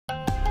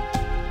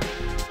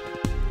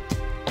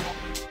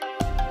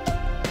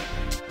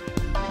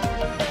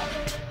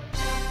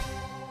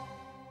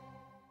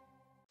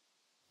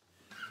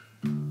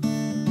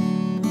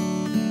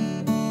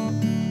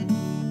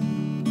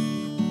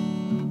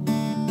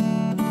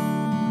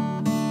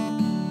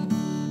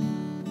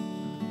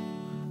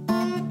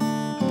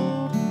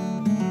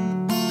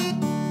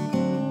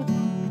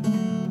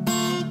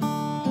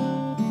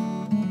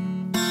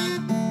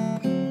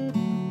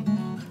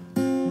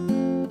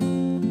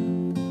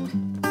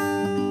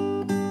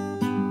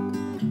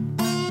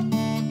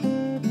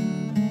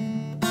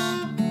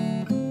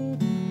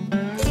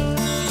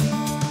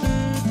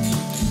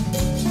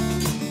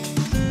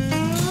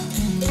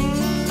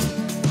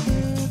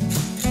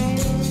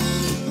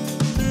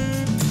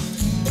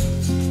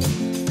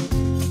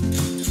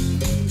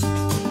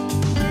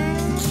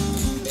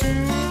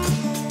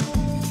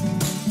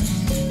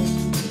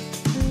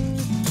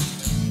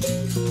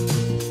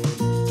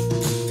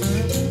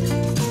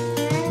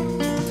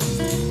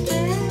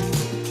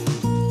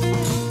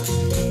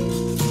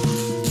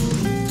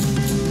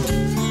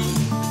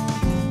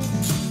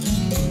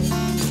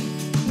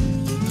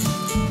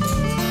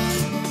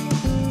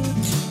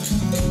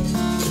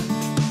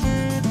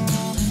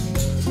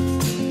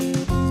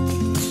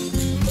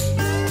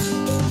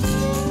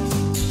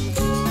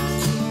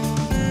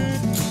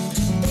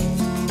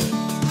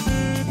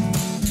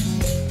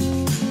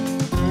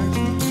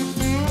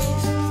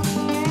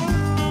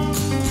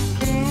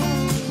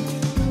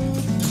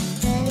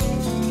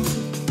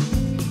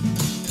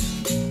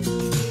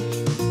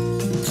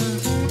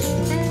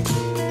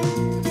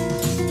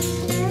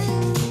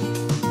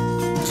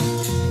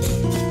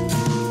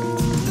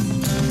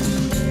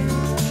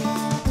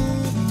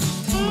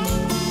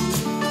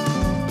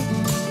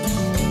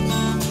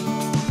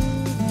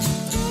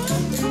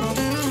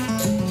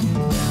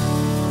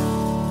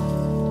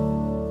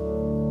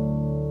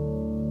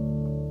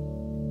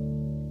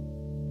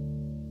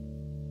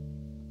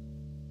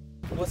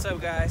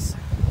guys.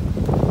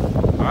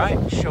 All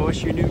right, show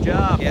us your new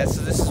job. Yeah,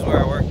 so this is where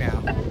I work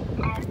now.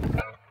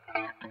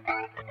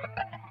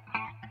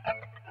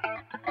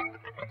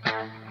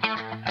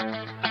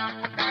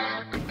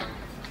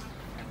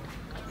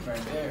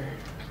 Right there.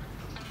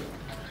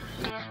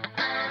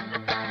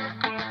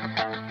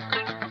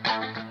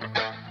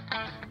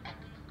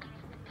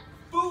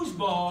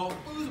 Foosball.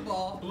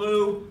 Foosball.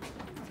 Blue.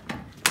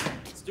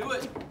 Let's do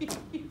it.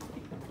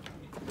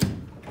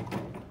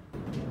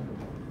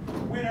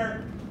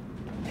 Winner.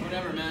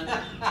 Whatever, man.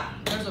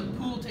 There's a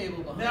pool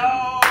table behind.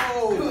 No.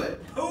 Do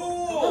it.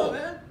 Pool. Come on,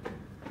 man.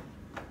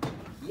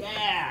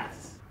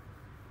 Yes.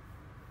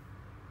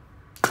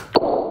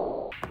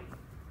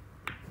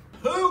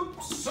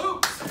 Hoops.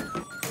 Hoops.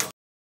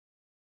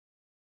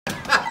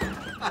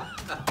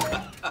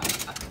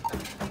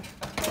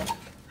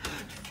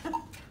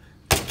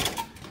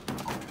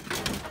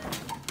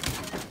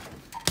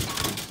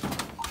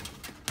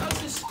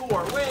 How's this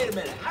score? Wait a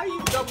minute. How do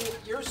you double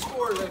your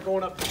score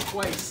going up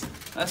twice?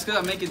 That's good.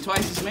 I'm making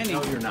twice as many.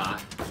 No, you're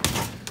not.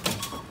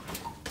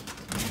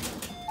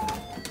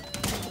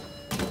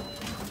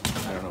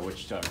 I don't know what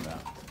you're talking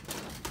about.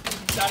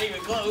 It's not even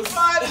close.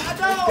 What?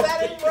 No,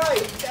 that ain't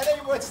right. That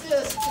ain't, what's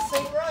this? This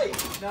ain't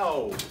right.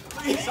 No.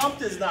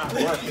 Something's not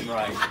working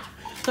right.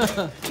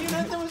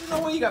 There was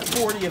no way you got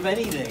 40 of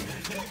anything.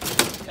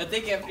 I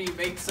think after you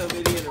make so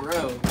many in a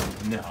row.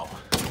 No.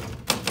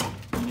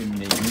 You didn't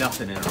make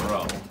nothing in a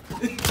row.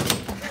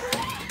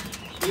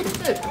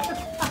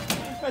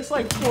 That's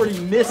like 40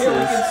 misses. Here,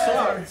 we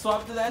can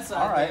swap to that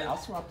side. All right, then. I'll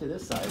swap to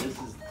this side. This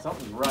is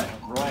something's right.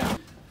 Right.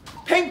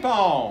 Ping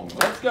pong.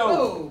 Let's go.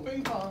 Oh,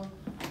 ping pong.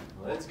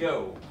 Let's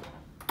go.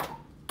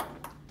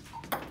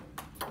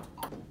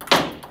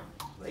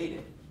 Played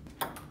it.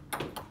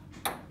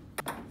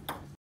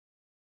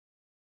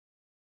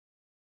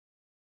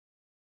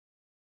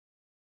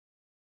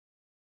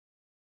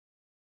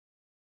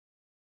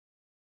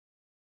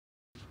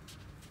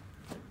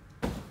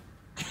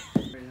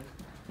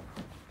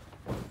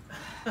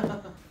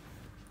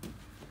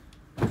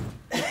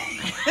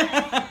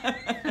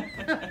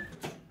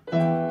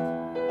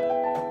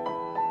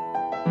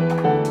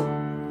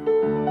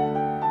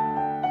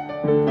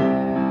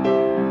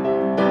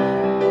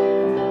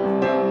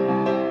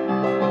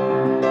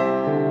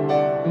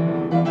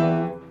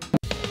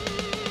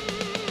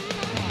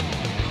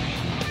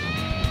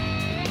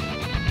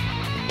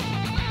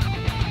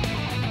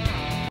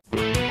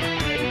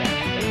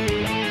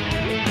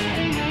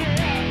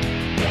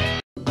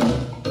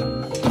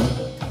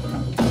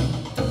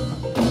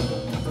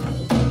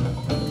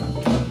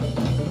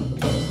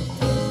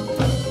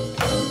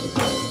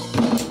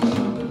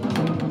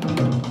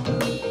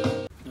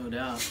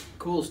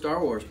 Cool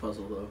Star Wars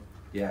puzzle though.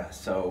 Yeah,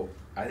 so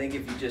I think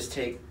if you just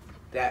take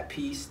that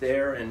piece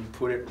there and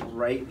put it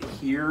right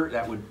here,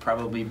 that would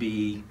probably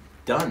be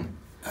done.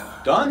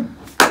 Done.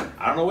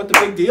 I don't know what the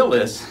big deal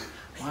is.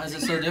 Why is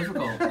it so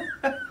difficult?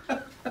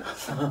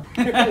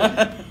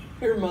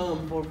 Your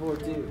mom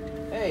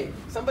 442. Hey,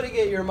 somebody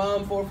get your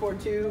mom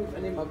 442.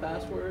 I need my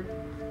password.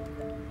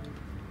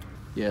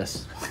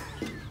 Yes.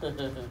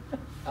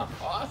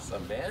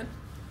 Awesome, man.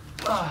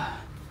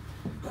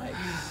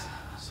 Nice.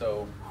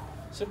 So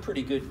it's a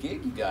pretty good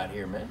gig you got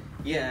here, man.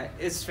 Yeah,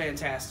 it's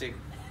fantastic.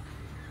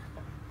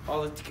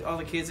 All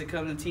the kids that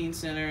come to the teen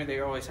center,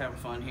 they're always having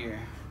fun here.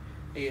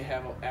 They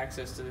have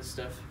access to this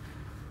stuff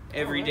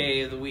every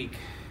day of the week,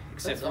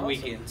 except for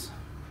weekends.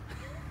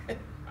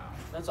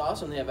 That's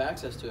awesome. They have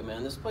access to it,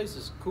 man. This place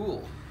is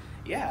cool.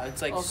 Yeah,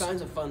 it's like all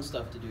kinds of fun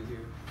stuff to do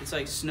here. It's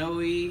like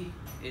snowy.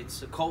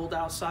 It's cold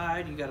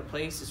outside. You got a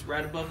place that's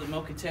right above the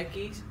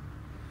Mokatekis.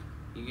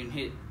 You can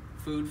hit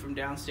food from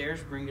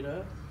downstairs, bring it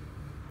up.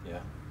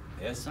 Yeah.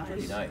 Yeah, it's Nice.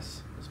 pretty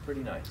nice. It's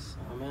pretty nice.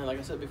 Oh man, like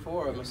I said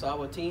before, if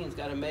Misawa teens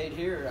got it made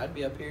here, I'd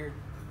be up here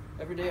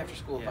every day after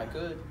school if I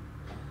could.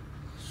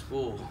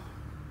 School.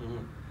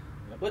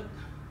 Mm-hmm.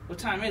 What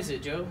time is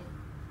it, Joe?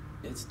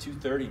 It's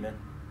 2:30, man.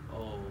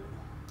 Oh,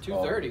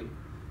 2:30.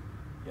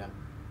 Yeah.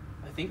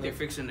 I think they're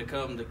fixing to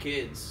come. The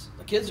kids.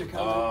 The kids are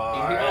coming.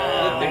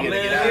 They're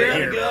gonna get out of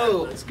here.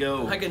 Go. Let's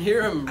go. I can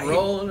hear them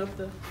rolling up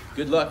the.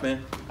 Good luck,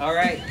 man. All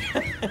right.